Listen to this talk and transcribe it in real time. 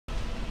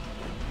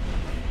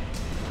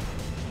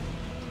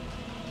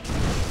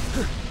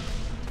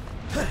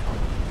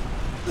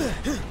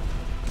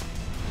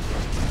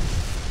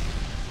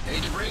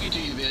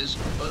is,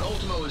 but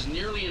Ultimo is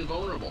nearly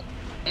invulnerable.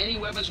 Any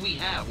weapons we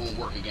have won't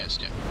work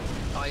against him.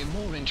 I am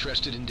more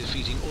interested in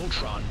defeating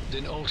Ultron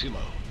than Ultimo.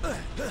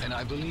 And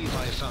I believe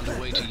I have found a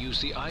way to use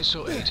the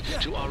ISO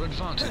 8 to our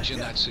advantage in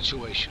that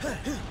situation.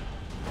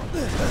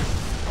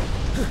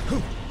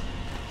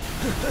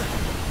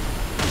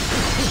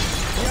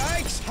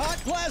 Yikes! Hot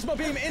plasma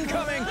beam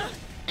incoming!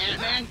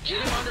 Ant-Man,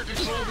 get him under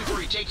control before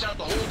he takes out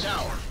the whole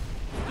tower.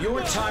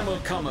 Your time will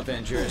come,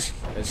 Avengers,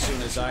 as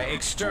soon as I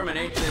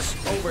exterminate this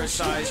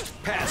oversized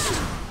pest.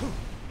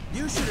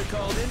 You should have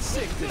called in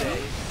sick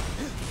today.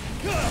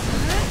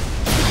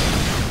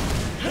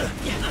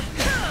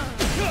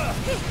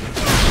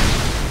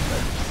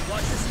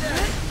 Watch your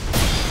step.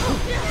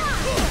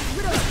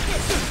 Widow's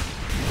kiss.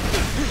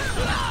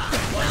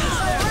 Watch your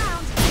step.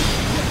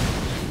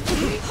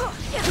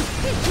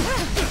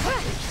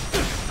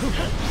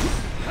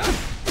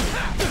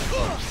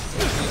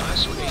 The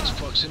ISO 8's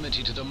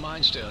proximity to the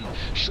Mind Stone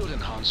should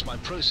enhance my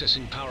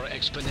processing power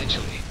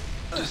exponentially.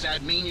 Does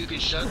that mean you can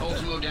shut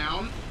Ultimo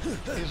down?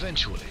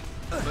 Eventually.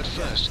 But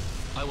first,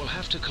 I will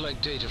have to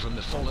collect data from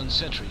the fallen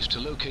sentries to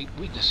locate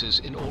weaknesses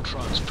in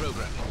Ultron's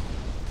programming.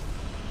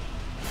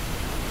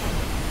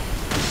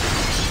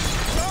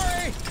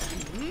 Sorry!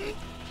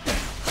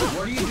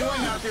 What are you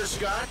doing out there,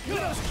 Scott?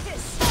 Widow's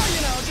kiss. Oh,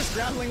 you know, just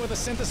grappling with a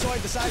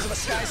synthesoid the size of a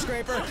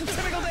skyscraper.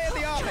 Typical day at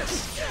the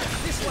office.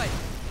 This way.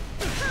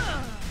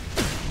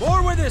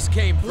 More where this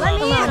came from.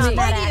 Let me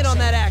in on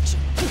that action.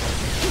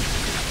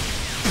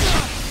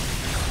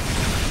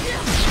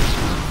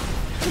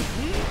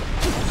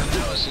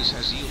 Analysis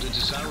has yielded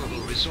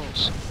desirable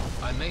results.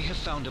 I may have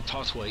found a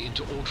pathway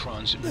into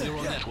Ultron's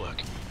neural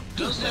network.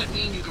 Does that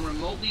mean you can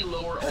remotely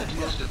lower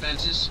Ultimo's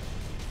defenses?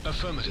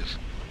 Affirmative.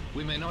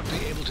 We may not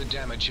be able to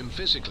damage him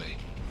physically,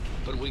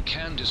 but we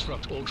can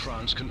disrupt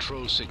Ultron's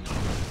control signal.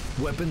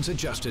 Weapons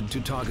adjusted to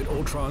target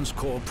Ultron's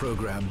core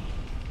program.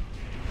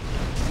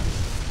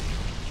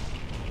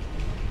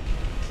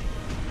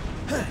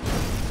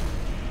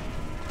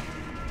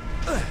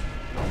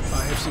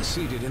 I have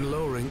succeeded in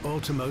lowering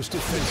Ultimo's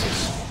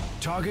defenses.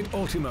 Target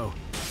Ultimo,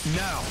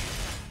 now!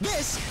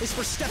 This is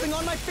for stepping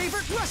on my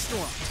favorite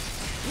restaurant.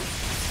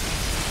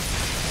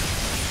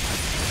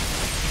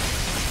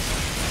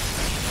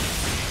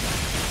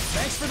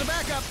 Thanks for the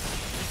backup.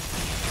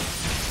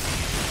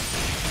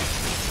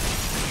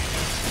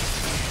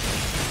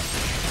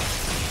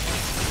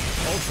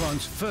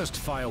 Ultron's first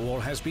firewall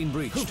has been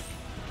breached.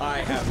 I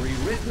have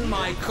rewritten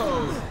my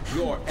code.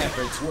 Your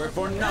efforts were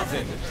for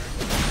nothing.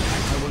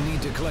 I will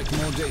need to collect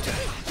more data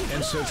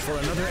and search for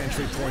another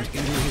entry point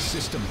into his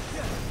system.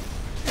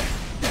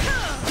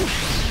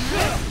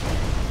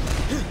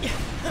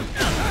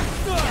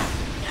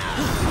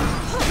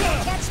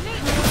 Catch me!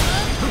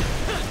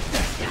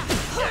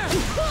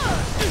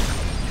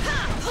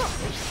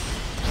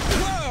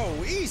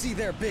 Whoa! Easy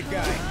there, big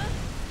guy.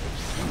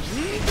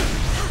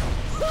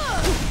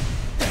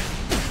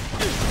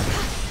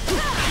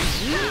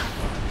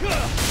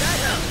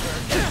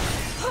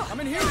 I'm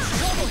in huge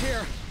trouble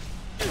here.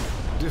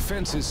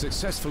 Defenses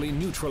successfully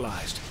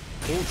neutralized.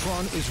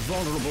 Ultron is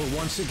vulnerable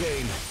once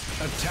again.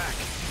 Attack!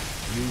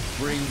 You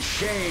bring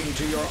shame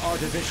to your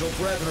artificial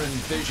brethren,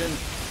 Vision.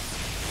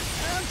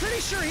 I'm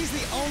pretty sure he's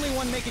the only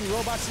one making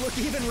robots look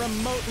even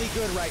remotely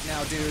good right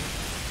now, dude.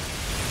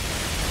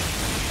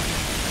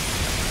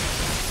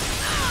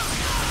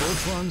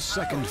 Ultron's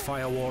second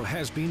firewall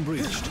has been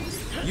breached.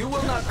 You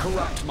will not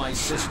corrupt my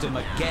system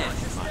again,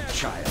 my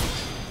child.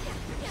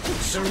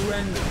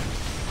 Surrender.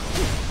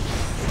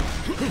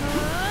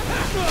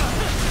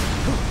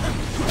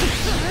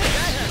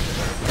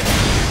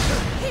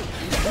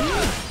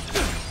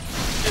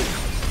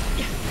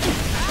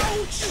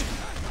 Ouch!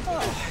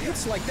 Oh,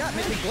 hits like that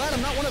make me glad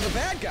I'm not one of the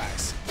bad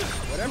guys.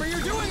 Whatever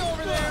you're doing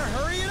over there,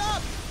 hurry it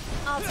up!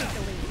 I'll take the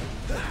lead.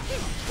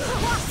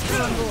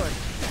 Get on board.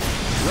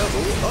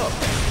 Level up.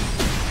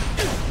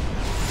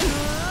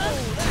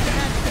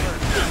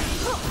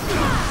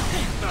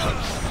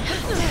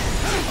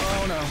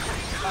 Oh no.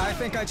 I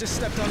think I just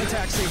stepped on a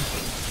taxi.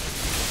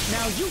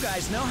 Now you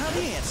guys know how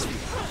the ants feel.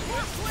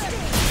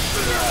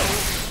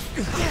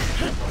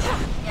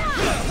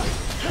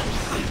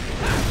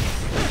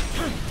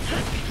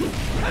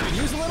 I could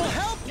use a little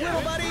help,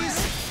 little buddies!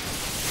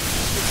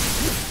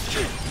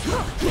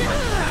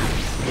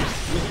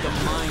 With the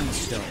Mind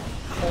Stone,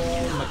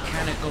 all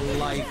mechanical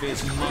life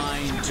is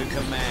mine to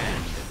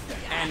command.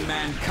 And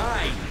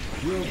mankind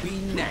will be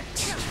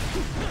next.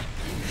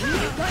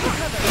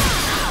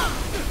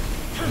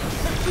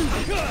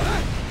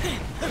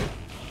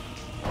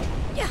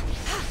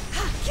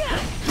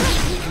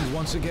 Weakened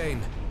once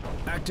again.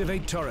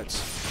 Activate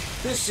turrets.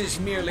 This is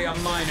merely a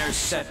minor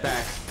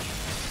setback.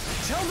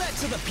 Tell that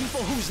to the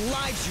people whose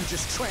lives you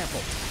just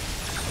trampled.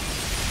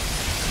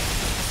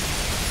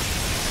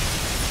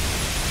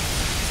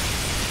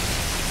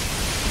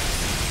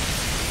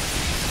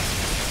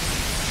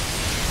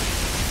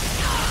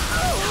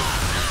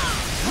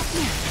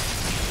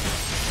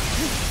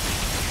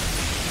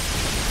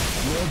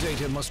 More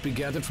data must be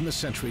gathered from the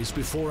sentries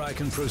before I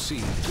can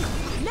proceed.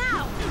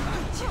 Now!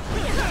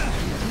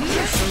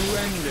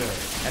 Surrender,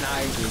 and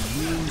I will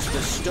use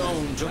the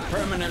stone to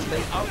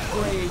permanently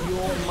upgrade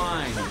your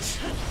minds.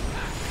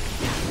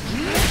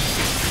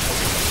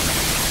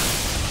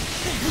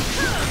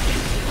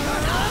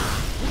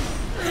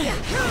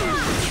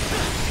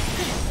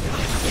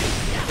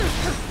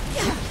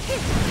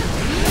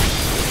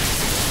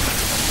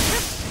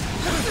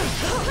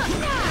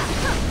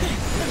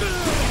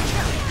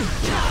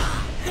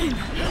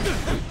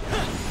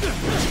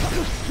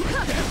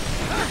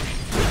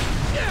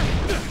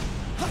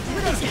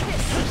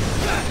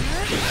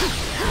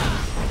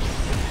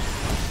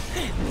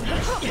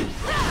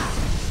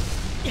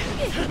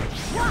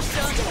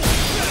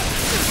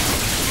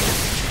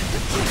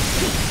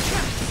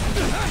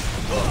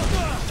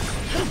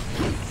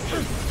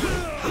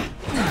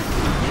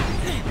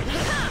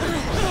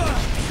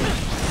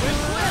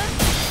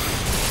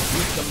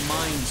 With the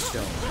Mind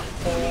Stone,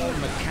 all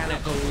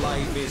mechanical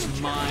life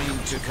is mine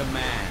to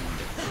command,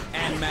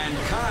 and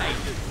mankind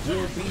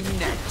will be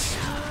next.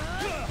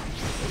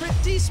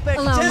 Pretty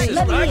Allow me.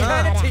 Let me spectacular in on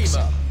kind that of team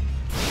action. up.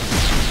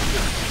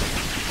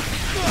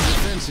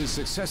 Defense is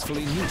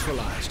successfully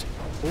neutralized.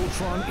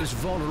 Ultron is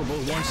vulnerable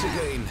once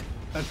again.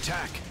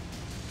 Attack!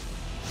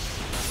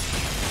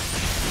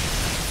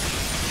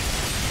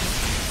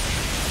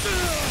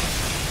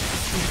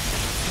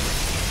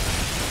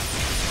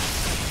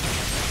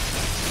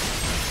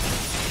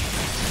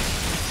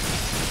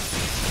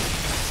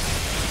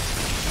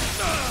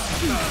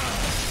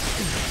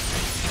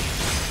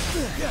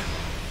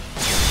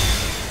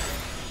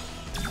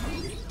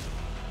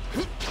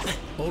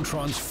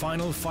 Ultron's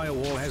final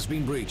firewall has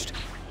been breached.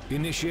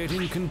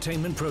 Initiating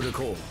containment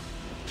protocol.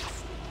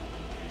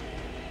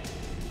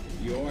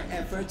 Your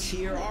efforts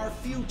here are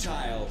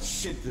futile,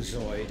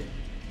 Synthezoid.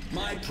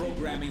 My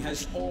programming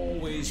has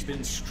always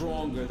been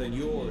stronger than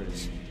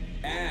yours.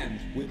 And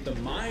with the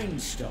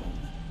Mind Stone,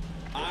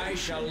 I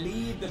shall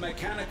lead the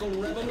mechanical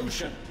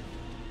revolution.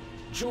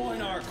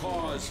 Join our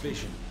cause,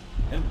 Vision,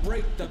 and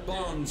break the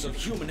bonds of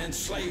human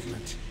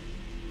enslavement.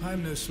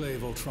 I'm no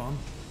slave, Ultron.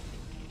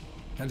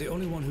 And the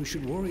only one who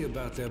should worry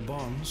about their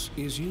bonds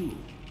is you.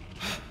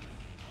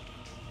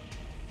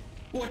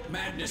 What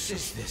madness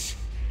is this?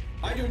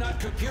 I do not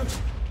compute.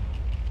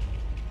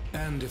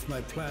 And if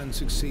my plan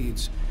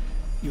succeeds,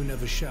 you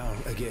never shall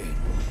again.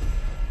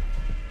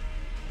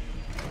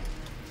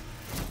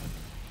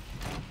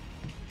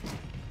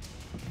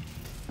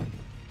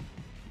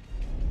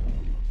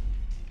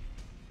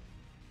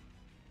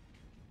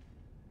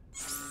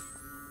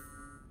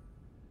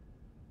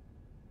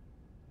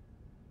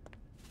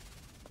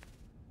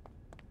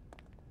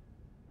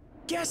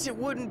 Guess it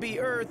wouldn't be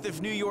Earth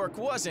if New York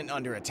wasn't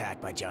under attack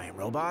by giant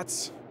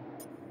robots.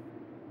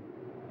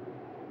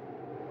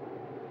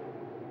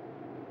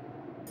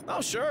 Oh,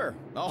 sure.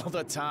 All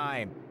the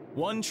time.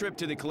 One trip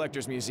to the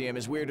Collector's Museum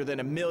is weirder than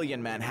a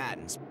million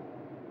Manhattans.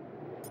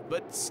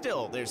 But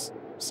still, there's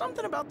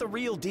something about the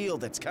real deal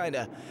that's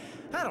kinda,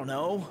 I don't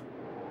know,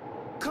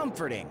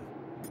 comforting.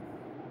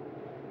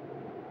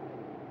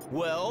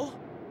 Well,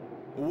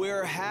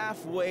 we're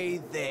halfway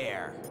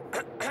there.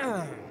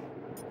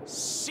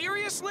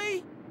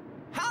 Seriously?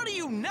 How do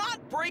you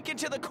not break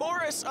into the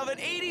chorus of an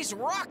 80s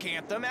rock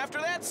anthem after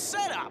that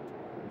setup?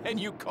 And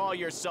you call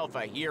yourself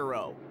a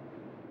hero?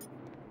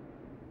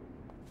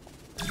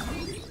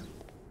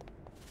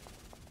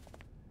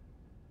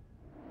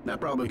 That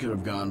probably could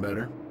have gone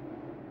better.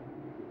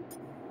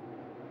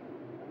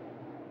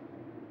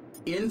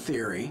 In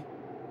theory,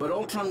 but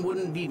Ultron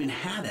wouldn't have even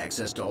had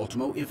access to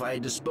Ultimo if I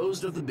had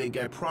disposed of the big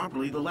guy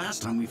properly the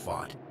last time we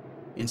fought.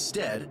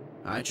 Instead,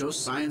 I chose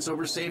science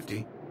over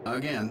safety.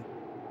 Again.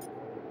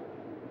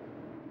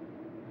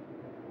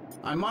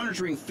 I'm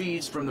monitoring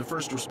feeds from the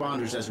first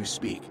responders as we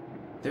speak.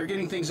 They're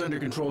getting things under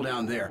control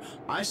down there.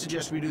 I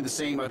suggest we do the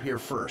same up here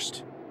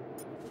first.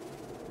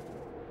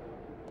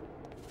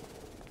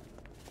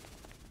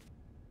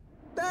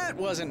 That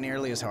wasn't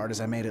nearly as hard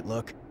as I made it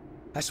look.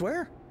 I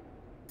swear.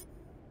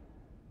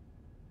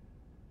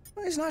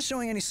 Well, he's not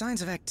showing any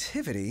signs of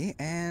activity,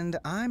 and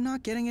I'm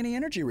not getting any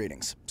energy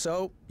readings.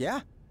 So,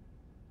 yeah.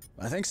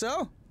 I think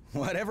so.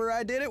 Whatever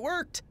I did, it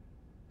worked.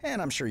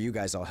 And I'm sure you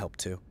guys all helped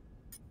too.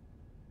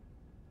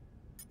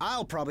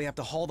 I'll probably have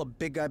to haul the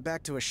big guy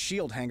back to a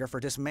shield hangar for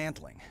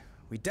dismantling.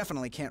 We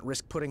definitely can't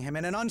risk putting him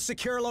in an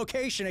unsecure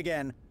location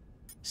again.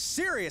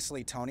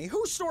 Seriously, Tony,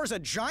 who stores a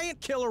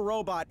giant killer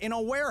robot in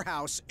a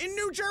warehouse in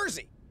New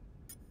Jersey?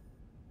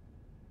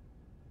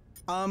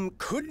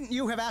 Couldn't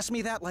you have asked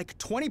me that like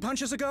 20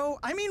 punches ago?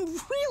 I mean,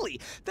 really?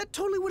 That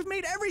totally would have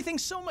made everything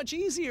so much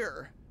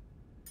easier.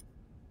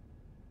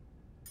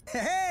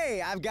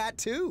 Hey, I've got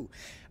two.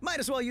 Might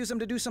as well use them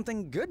to do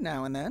something good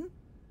now and then.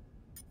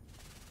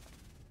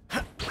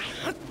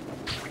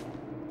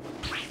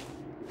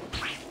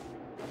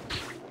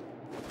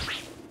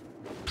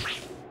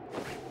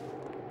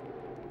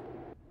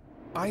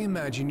 I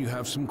imagine you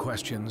have some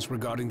questions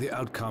regarding the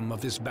outcome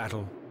of this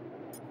battle.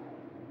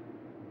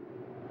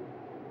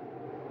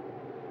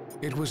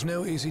 It was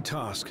no easy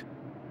task,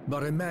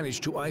 but I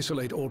managed to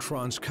isolate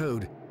Ultron's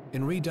code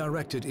and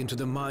redirect it into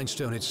the Mind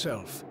Stone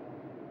itself.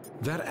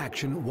 That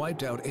action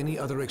wiped out any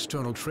other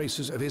external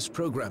traces of his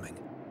programming.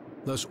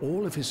 Thus,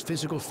 all of his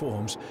physical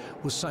forms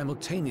were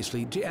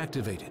simultaneously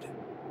deactivated.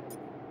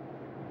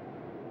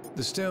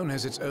 The stone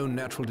has its own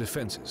natural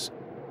defenses,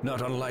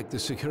 not unlike the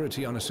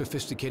security on a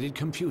sophisticated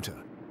computer.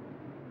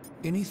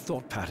 Any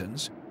thought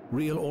patterns,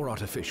 real or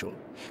artificial,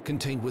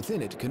 contained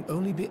within it can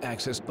only be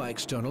accessed by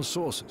external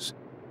sources.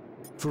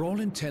 For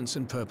all intents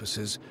and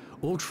purposes,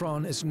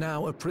 Ultron is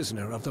now a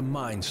prisoner of the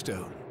Mind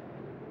Stone.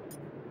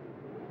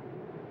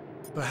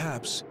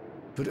 Perhaps,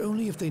 but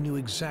only if they knew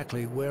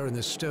exactly where in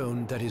the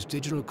stone that his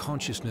digital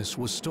consciousness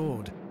was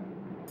stored.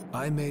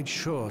 I made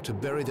sure to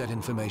bury that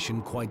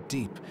information quite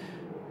deep.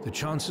 The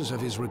chances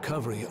of his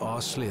recovery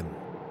are slim.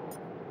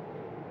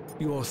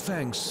 Your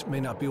thanks may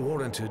not be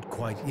warranted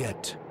quite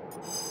yet.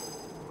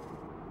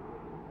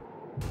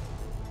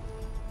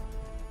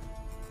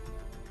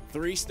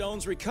 Three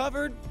stones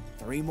recovered,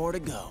 3 more to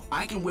go.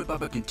 I can whip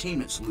up a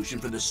containment solution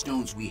for the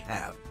stones we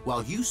have,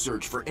 while you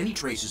search for any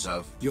traces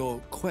of... Your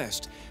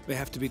quest may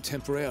have to be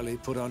temporarily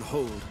put on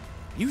hold.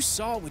 You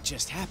saw what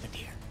just happened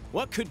here.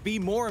 What could be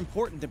more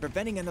important than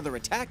preventing another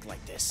attack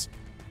like this?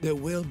 There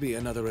will be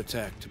another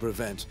attack to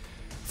prevent,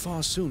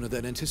 far sooner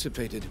than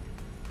anticipated.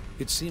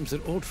 It seems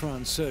that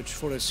Ultron's search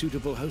for a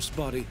suitable host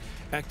body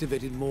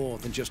activated more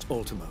than just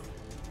Ultimo.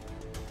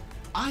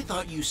 I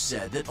thought you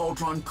said that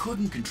Ultron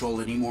couldn't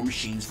control any more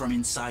machines from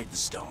inside the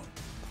stone.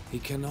 He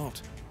cannot.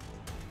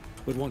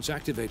 But once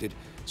activated,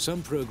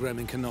 some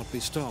programming cannot be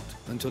stopped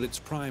until its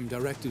prime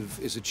directive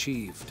is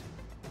achieved.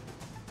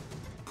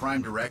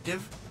 Prime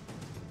directive?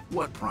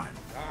 What prime?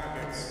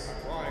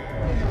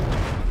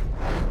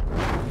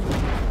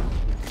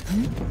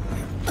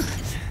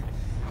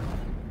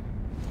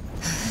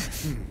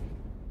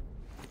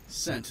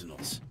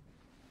 Sentinels.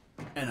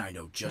 And I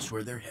know just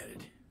where they're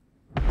headed.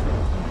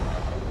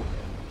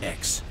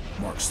 X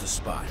marks the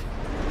spot.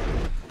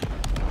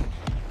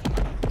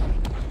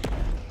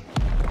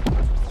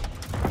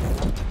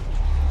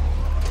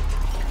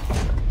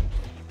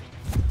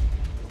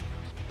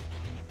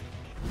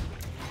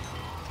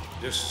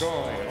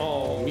 Destroy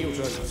all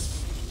mutants.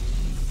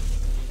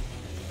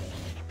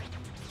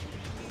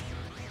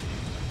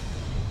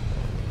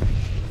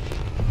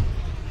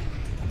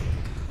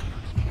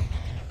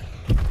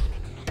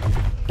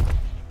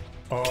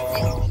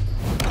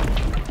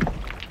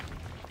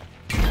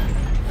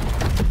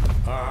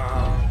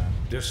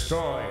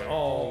 Destroy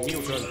all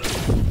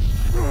mutants.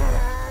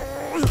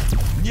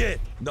 Нет,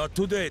 not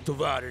today,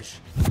 товарищ.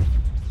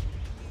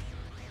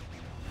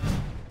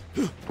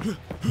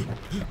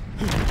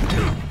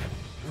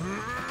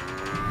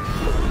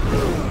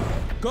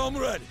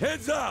 Comrade,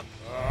 heads up!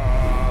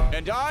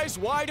 And eyes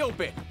wide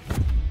open.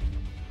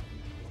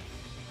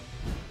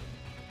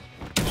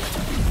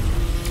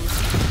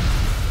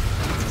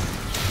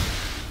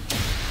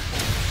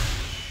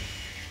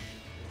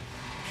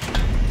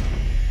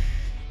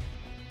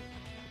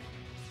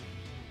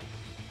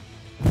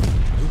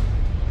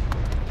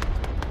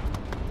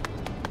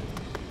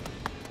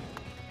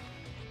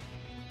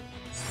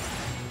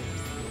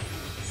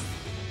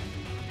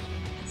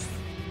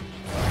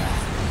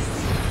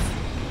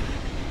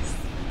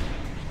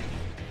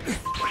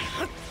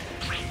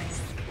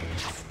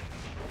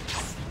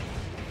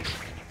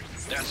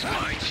 That's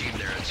my team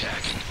they're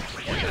attacking.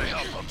 We gotta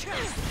help them.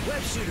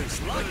 Web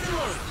shooters, lock and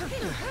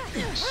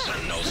load.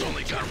 Sentinels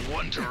only got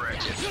one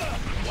directive.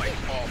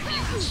 Wipe all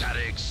mutants out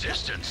of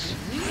existence.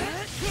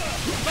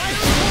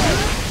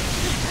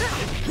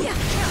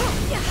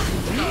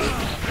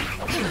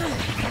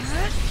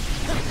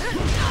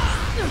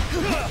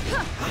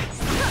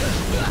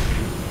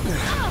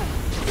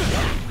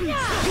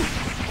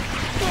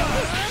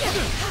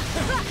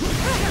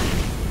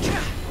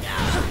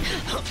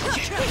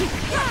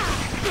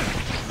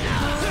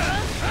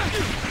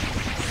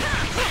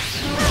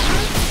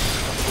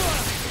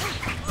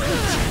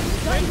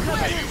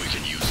 Maybe we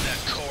can use that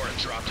core and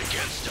dropped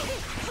against them.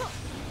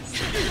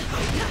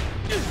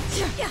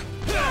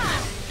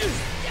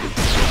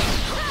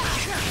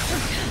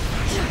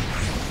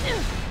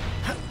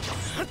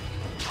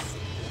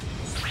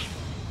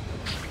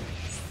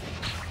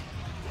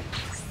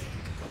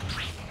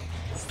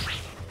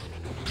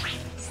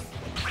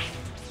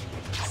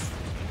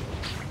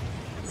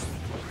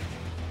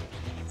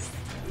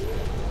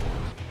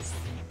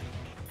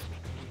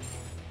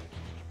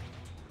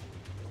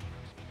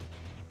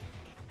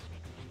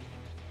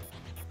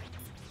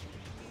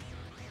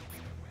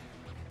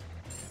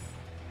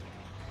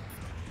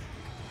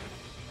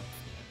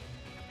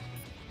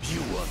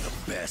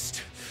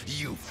 Best.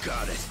 You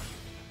got it.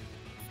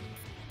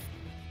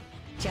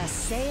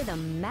 Just say the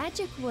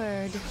magic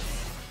word.